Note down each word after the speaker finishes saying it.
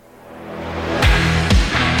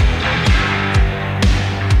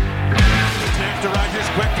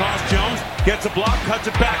cuts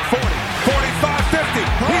it back 40, 45, 50.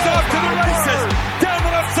 He's off to the races. Down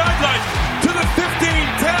the left sideline to the 15,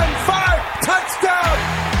 10, 5. Touchdown.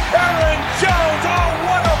 Aaron Jones. Oh,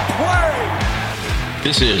 what a play.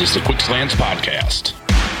 This is the Quick Slants Podcast.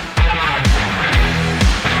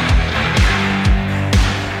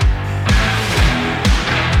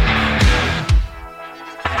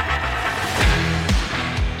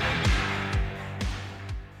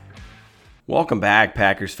 Welcome back,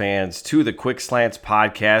 Packers fans, to the Quick Slants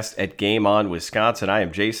Podcast at Game On Wisconsin. I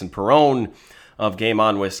am Jason Perrone of Game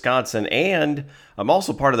On Wisconsin, and I'm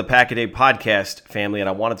also part of the Pack-A-Day Podcast family, and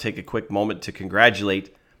I want to take a quick moment to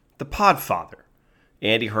congratulate the Podfather,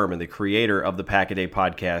 Andy Herman, the creator of the Pack-A-Day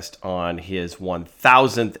Podcast, on his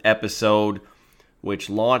 1,000th episode, which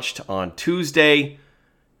launched on Tuesday.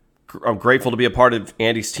 I'm grateful to be a part of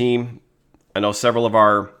Andy's team. I know several of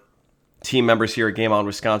our team members here at Game On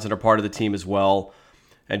Wisconsin are part of the team as well,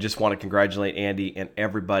 and just want to congratulate Andy and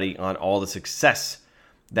everybody on all the success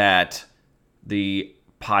that the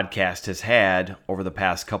podcast has had over the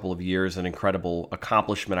past couple of years. An incredible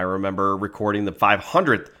accomplishment. I remember recording the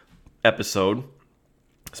 500th episode.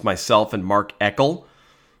 It's myself and Mark Eckel,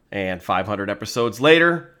 and 500 episodes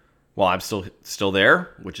later, well, I'm still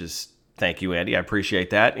there, which is, thank you, Andy. I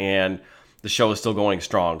appreciate that, and the show is still going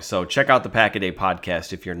strong. So check out the Pack-A-Day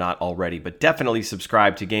Podcast if you're not already. But definitely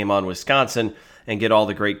subscribe to Game On Wisconsin and get all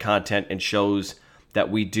the great content and shows that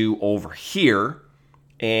we do over here.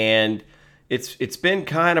 And it's been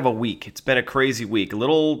kind of a week. It's been a crazy week. A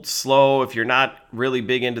little slow if you're not really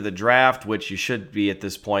big into the draft, which you should be at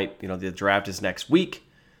this point. You know, the draft is next week.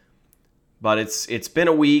 But it's been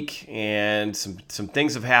a week, and some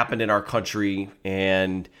things have happened in our country,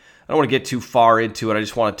 and I don't want to get too far into it. I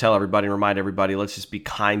just want to tell everybody and remind everybody, let's just be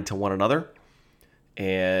kind to one another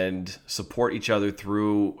and support each other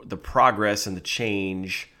through the progress and the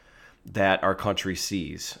change that our country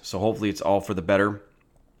sees. So hopefully it's all for the better.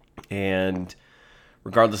 And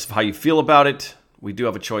regardless of how you feel about it, we do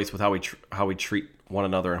have a choice with how we treat one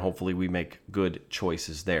another, and hopefully we make good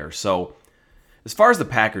choices there. So as far as the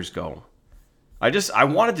Packers go, I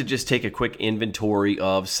wanted to just take a quick inventory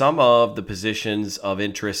of some of the positions of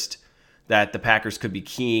interest that the Packers could be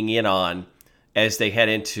keying in on as they head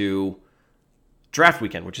into draft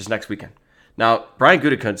weekend, which is next weekend. Now, Brian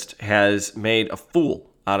Gutekunst has made a fool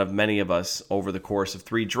out of many of us over the course of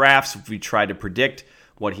 3 drafts. If we tried to predict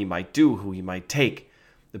what he might do, who he might take,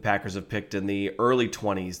 the Packers have picked in the early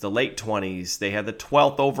 20s, the late 20s. They had the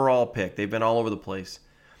 12th overall pick. They've been all over the place.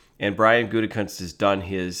 And Brian Gutekunst has done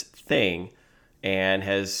his thing and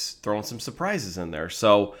has thrown some surprises in there.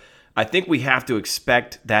 So I think we have to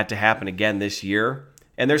expect that to happen again this year.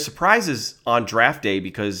 And there's surprises on draft day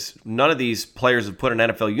because none of these players have put an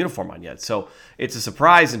NFL uniform on yet. So it's a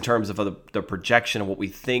surprise in terms of the projection of what we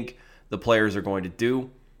think the players are going to do,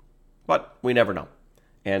 but we never know.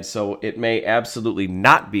 And so it may absolutely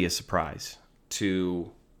not be a surprise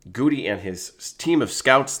to Goody and his team of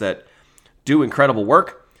scouts that do incredible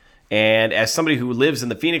work. And as somebody who lives in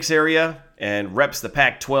the Phoenix area and reps the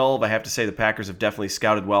Pac-12, I have to say the Packers have definitely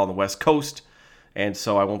scouted well on the West Coast. And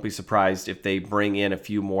so I won't be surprised if they bring in a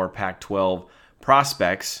few more Pac-12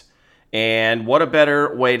 prospects. And what a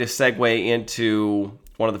better way to segue into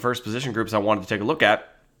one of the first position groups I wanted to take a look at,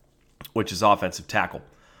 which is offensive tackle.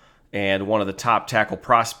 And one of the top tackle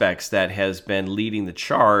prospects that has been leading the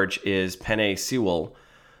charge is Penei Sewell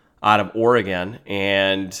out of Oregon.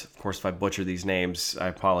 And, of course, if I butcher these names, I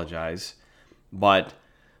apologize. But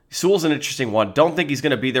Sewell's an interesting one. Don't think he's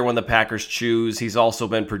going to be there when the Packers choose. He's also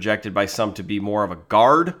been projected by some to be more of a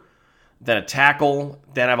guard than a tackle.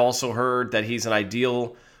 Then I've also heard that he's an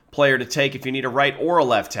ideal player to take if you need a right or a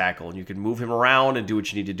left tackle. And you can move him around and do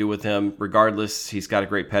what you need to do with him. Regardless, he's got a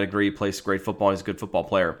great pedigree, plays great football, he's a good football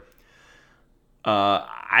player.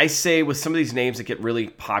 I say with some of these names that get really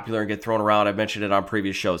popular and get thrown around, I've mentioned it on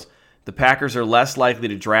previous shows, the Packers are less likely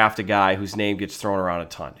to draft a guy whose name gets thrown around a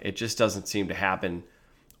ton. It just doesn't seem to happen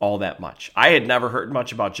all that much. I had never heard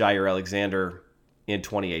much about Jair Alexander in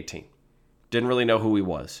 2018. Didn't really know who he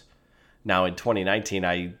was. Now in 2019,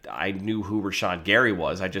 I knew who Rashawn Gary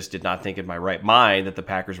was. I just did not think in my right mind that the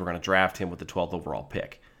Packers were going to draft him with the 12th overall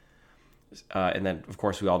pick. And then, of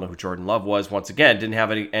course, we all know who Jordan Love was. Once again, didn't have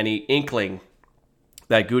any inkling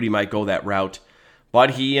that Goody might go that route, but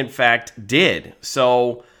he, in fact, did.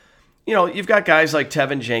 So, you know, you've got guys like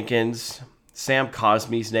Tevin Jenkins. Sam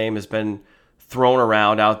Cosmi's name has been thrown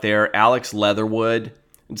around out there. Alex Leatherwood.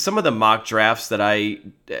 And some of the mock drafts that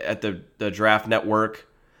at the Draft Network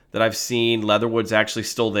that I've seen, Leatherwood's actually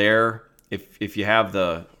still there. If you have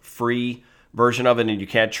the free version of it and you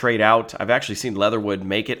can't trade out, I've actually seen Leatherwood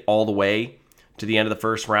make it all the way to the end of the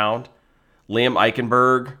first round. Liam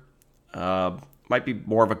Eichenberg might be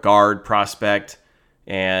more of a guard prospect.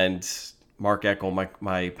 And Mark Eckel,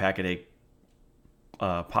 my Pack-A-Day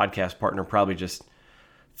podcast partner, probably just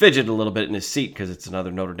fidgeted a little bit in his seat because it's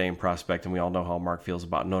another Notre Dame prospect, and we all know how Mark feels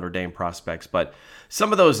about Notre Dame prospects. But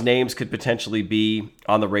some of those names could potentially be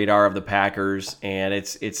on the radar of the Packers, and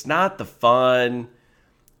it's not the fun,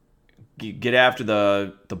 get after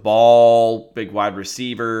the ball, big wide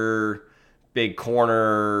receiver, big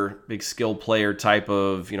corner, big skill player type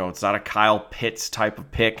of, it's not a Kyle Pitts type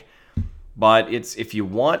of pick. But it's if you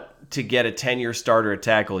want to get a 10-year starter at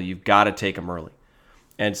tackle, you've got to take him early.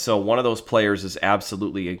 And so one of those players is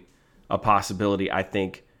absolutely a possibility, I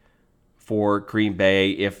think, for Green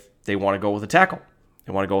Bay if they want to go with a tackle.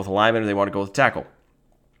 They want to go with a lineman or they want to go with a tackle.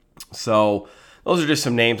 So those are just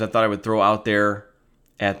some names I thought I would throw out there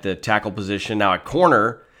at the tackle position. Now at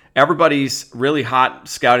corner, everybody's really hot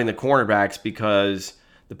scouting the cornerbacks because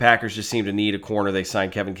the Packers just seem to need a corner. They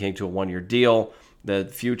signed Kevin King to a 1-year deal. The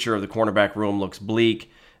future of the cornerback room looks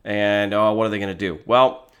bleak. And what are they going to do?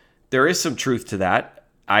 Well, there is some truth to that.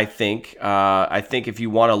 I think if you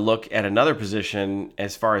want to look at another position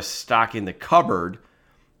as far as stocking the cupboard,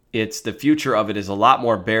 it's the future of it is a lot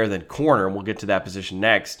more bare than corner, and we'll get to that position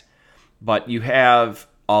next. But you have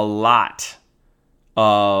a lot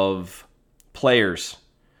of players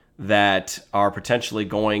that are potentially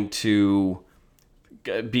going to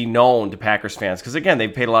be known to Packers fans because, again,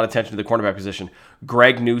 they've paid a lot of attention to the cornerback position.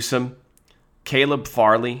 Greg Newsome, Caleb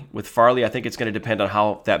Farley. With Farley, I think it's going to depend on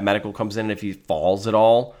how that medical comes in and if he falls at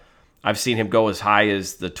all. I've seen him go as high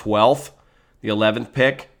as the 12th, the 11th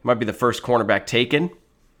pick. Might be the first cornerback taken.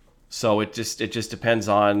 So it just depends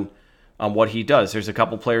on what he does. There's a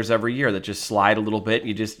couple players every year that just slide a little bit.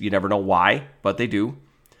 You never know why, but they do.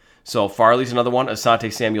 So Farley's another one.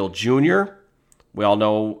 Asante Samuel Jr. We all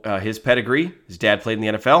know his pedigree. His dad played in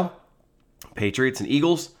the NFL, Patriots and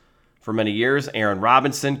Eagles for many years. Aaron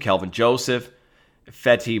Robinson, Kelvin Joseph,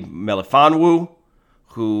 Feti Melifonwu,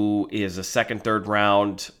 who is a second, third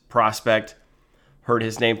round prospect. Heard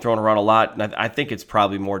his name thrown around a lot. And I think it's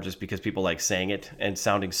probably more just because people like saying it and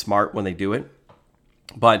sounding smart when they do it.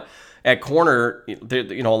 But at corner,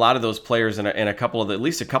 a lot of those players and at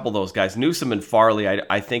least a couple of those guys, Newsome and Farley,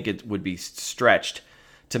 I think it would be stretched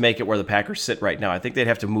to make it where the Packers sit right now. I think they'd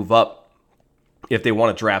have to move up if they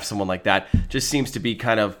want to draft someone like that. Just seems to be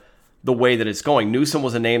kind of the way that it's going. Newsome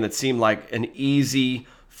was a name that seemed like an easy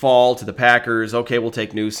fall to the Packers. Okay, we'll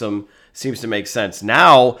take Newsome. Seems to make sense.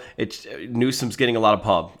 Now, Newsome's getting a lot of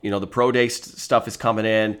pub. The pro day stuff is coming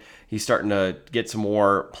in. He's starting to get some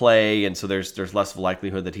more play, and so there's less of a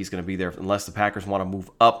likelihood that he's going to be there unless the Packers want to move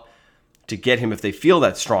up to get him if they feel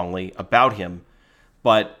that strongly about him.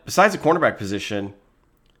 But besides the cornerback position,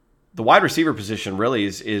 the wide receiver position really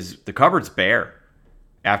is the cupboard's bare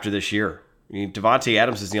after this year. I mean, Davante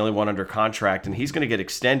Adams is the only one under contract, and he's going to get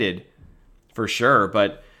extended for sure,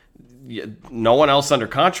 but no one else under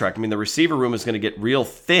contract. I mean, the receiver room is going to get real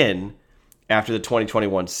thin after the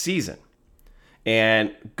 2021 season.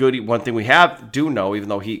 And one thing we do know, even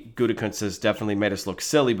though Gutekunst has definitely made us look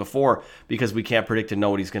silly before because we can't predict and know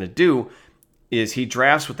what he's going to do, is he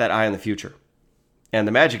drafts with that eye on the future. And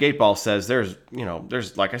the Magic 8 Ball says there's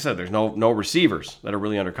like I said, there's no receivers that are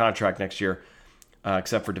really under contract next year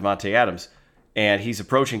except for Davante Adams. And he's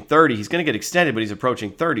approaching 30. He's going to get extended, but he's approaching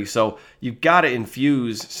 30. So you've got to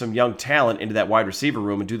infuse some young talent into that wide receiver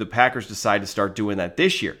room. And do the Packers decide to start doing that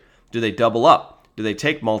this year? Do they double up? Do they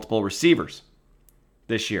take multiple receivers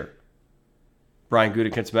this year? Brian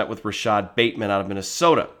Gutekunst met with Rashad Bateman out of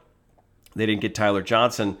Minnesota. They didn't get Tyler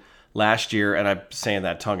Johnson last year, and I'm saying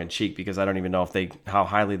that tongue-in-cheek because I don't even know how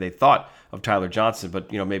highly they thought of Tyler Johnson.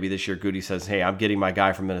 But maybe this year Goody says, hey, I'm getting my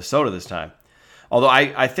guy from Minnesota this time. Although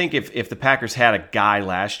I think if the Packers had a guy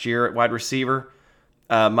last year at wide receiver,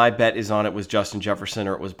 my bet is on it was Justin Jefferson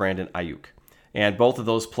or it was Brandon Ayuk. And both of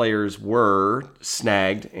those players were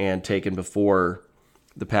snagged and taken before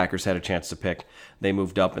the Packers had a chance to pick. They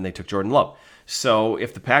moved up and they took Jordan Love. So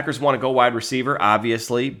if the Packers want to go wide receiver,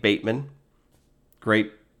 obviously Bateman,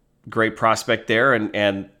 great prospect there.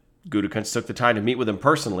 And Gutekunst took the time to meet with him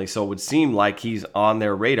personally. So it would seem like he's on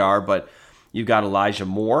their radar. But you've got Elijah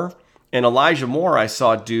Moore. And Elijah Moore, I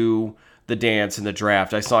saw do the dance in the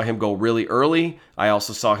draft. I saw him go really early. I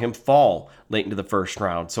also saw him fall late into the first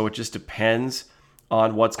round. So it just depends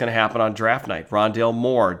on what's going to happen on draft night. Rondale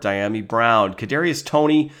Moore, Diami Brown, Kadarius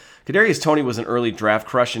Toney. Kadarius Toney was an early draft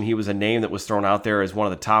crush, and he was a name that was thrown out there as one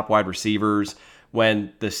of the top wide receivers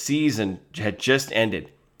when the season had just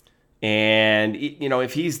ended. And,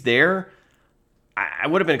 if he's there, I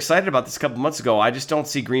would have been excited about this a couple months ago. I just don't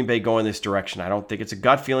see Green Bay going this direction. I don't think it's a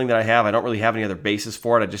gut feeling that I have. I don't really have any other basis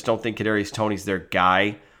for it. I just don't think Kadarius Toney's their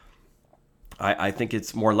guy. I think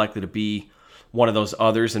it's more likely to be one of those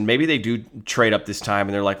others, and maybe they do trade up this time,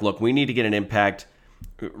 and they're like, look, we need to get an impact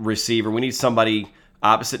receiver. We need somebody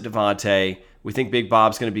opposite Devontae. We think Big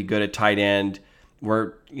Bob's going to be good at tight end.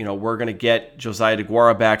 We're going to get Josiah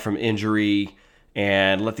DeGuara back from injury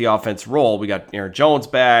and let the offense roll. We got Aaron Jones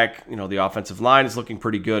back. The offensive line is looking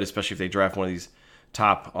pretty good, especially if they draft one of these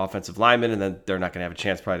top offensive linemen, and then they're not going to have a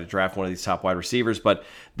chance probably to draft one of these top wide receivers, but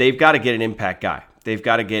they've got to get an impact guy. They've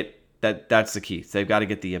got to get that's the key. They've got to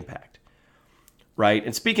get the impact, right?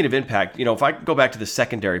 And speaking of impact, if I could go back to the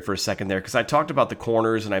secondary for a second there, because I talked about the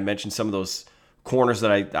corners and I mentioned some of those corners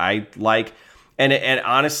that I like, and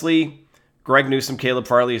honestly, Greg Newsome, Caleb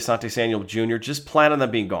Farley, Asante Samuel Jr., just plan on them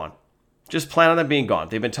being gone. Just plan on them being gone.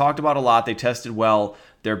 They've been talked about a lot. They tested well.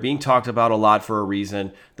 They're being talked about a lot for a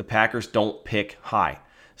reason. The Packers don't pick high.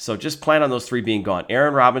 So just plan on those three being gone.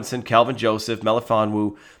 Aaron Robinson, Kelvin Joseph,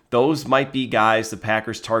 Melifonwu, those might be guys the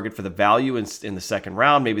Packers target for the value in the second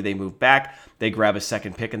round. Maybe they move back. They grab a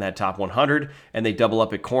second pick in that top 100, and they double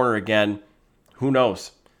up at corner again. Who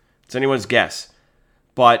knows? It's anyone's guess.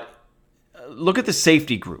 But look at the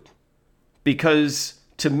safety group. Because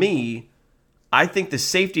to me, I think the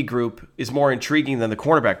safety group is more intriguing than the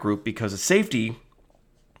cornerback group because a safety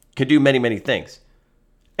can do many, many things.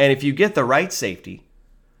 And if you get the right safety,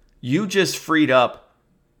 you just freed up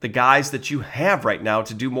the guys that you have right now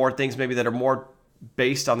to do more things maybe that are more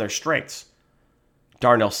based on their strengths.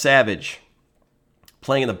 Darnell Savage,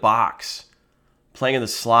 playing in the box, playing in the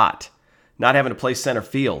slot, not having to play center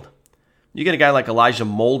field. You get a guy like Elijah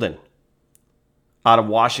Molden out of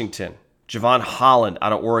Washington, Javon Holland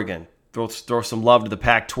out of Oregon. Throw some love to the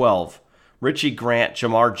Pac-12. Richie Grant,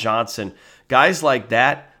 Jamar Johnson. Guys like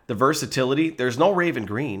that, the versatility, there's no Raven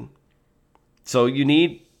Green. So you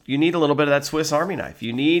need a little bit of that Swiss Army knife.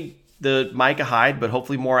 You need the Micah Hyde, but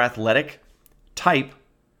hopefully more athletic type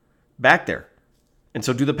back there. And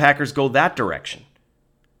so do the Packers go that direction?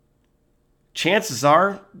 Chances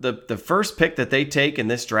are the first pick that they take in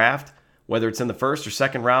this draft, whether it's in the first or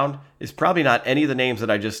second round, is probably not any of the names that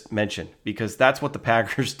I just mentioned, because that's what the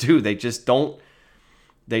Packers do. They just don't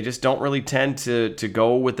really tend to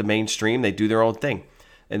go with the mainstream. They do their own thing,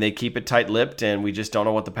 and they keep it tight-lipped, and we just don't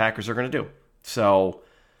know what the Packers are going to do. So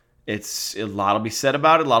a lot will be said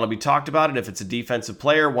about it. A lot will be talked about it. If it's a defensive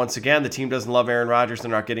player, once again, the team doesn't love Aaron Rodgers.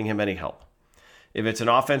 They're not getting him any help. If it's an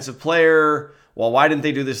offensive player, well, why didn't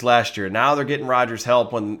they do this last year? Now they're getting Rodgers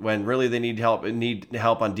help when really they need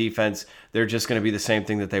help on defense. They're just going to be the same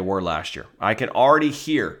thing that they were last year. I can already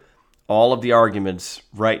hear all of the arguments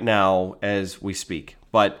right now as we speak.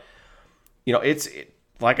 But,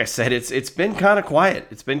 like I said, it's been kind of quiet.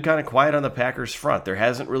 It's been kind of quiet on the Packers front. There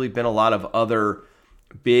hasn't really been a lot of other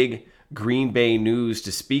big Green Bay news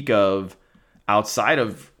to speak of outside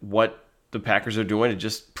of what the Packers are doing to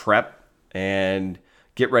just prep and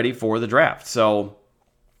get ready for the draft. So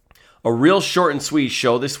a real short and sweet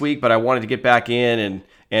show this week, but I wanted to get back in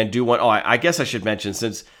and do one. Oh, I guess I should mention,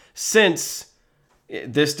 since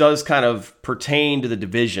this does kind of pertain to the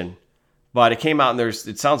division, but it came out and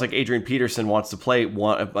it sounds like Adrian Peterson wants to play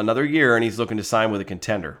another year, and he's looking to sign with a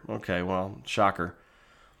contender. Okay, well, shocker.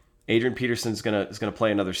 Adrian Peterson's gonna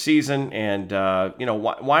play another season, and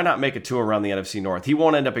why not make a tour around the NFC North? He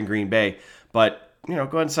won't end up in Green Bay, but go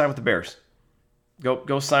ahead and sign with the Bears.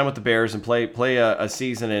 Go sign with the Bears and play a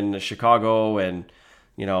season in Chicago, and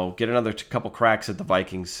get another couple cracks at the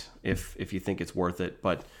Vikings if you think it's worth it.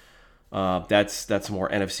 But that's more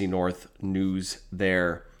NFC North news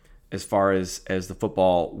there as far as the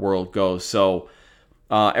football world goes. So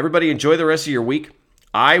everybody enjoy the rest of your week.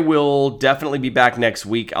 I will definitely be back next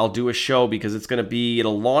week. I'll do a show because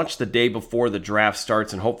it'll launch the day before the draft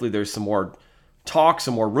starts, and hopefully there's some more talk,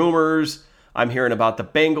 some more rumors. I'm hearing about the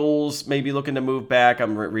Bengals maybe looking to move back.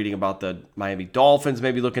 I'm reading about the Miami Dolphins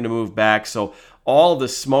maybe looking to move back. So all of the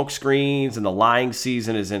smoke screens and the lying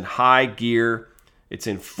season is in high gear. It's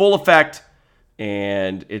in full effect,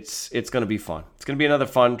 and it's going to be fun. It's going to be another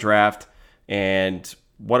fun draft. And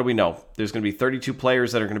what do we know? There's going to be 32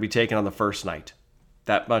 players that are going to be taken on the first night.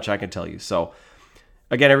 That much I can tell you. So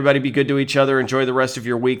again, everybody be good to each other. Enjoy the rest of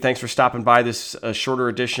your week. Thanks for stopping by this shorter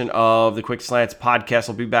edition of the Quick Slants podcast.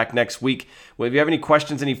 I'll be back next week. Well, if you have any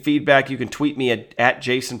questions, any feedback, you can tweet me at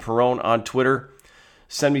Jason Perrone on Twitter.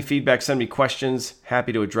 Send me feedback, send me questions.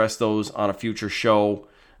 Happy to address those on a future show.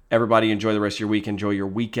 Everybody enjoy the rest of your week. Enjoy your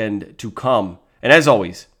weekend to come. And as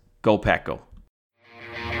always, go Pack Go.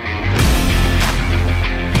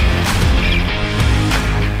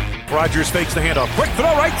 Rodgers fakes the handoff. Quick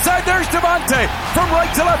throw right side. There's Devontae. From right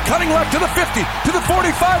to left, cutting left to the 50, to the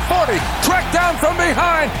 45-40. Tracked down from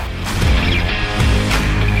behind.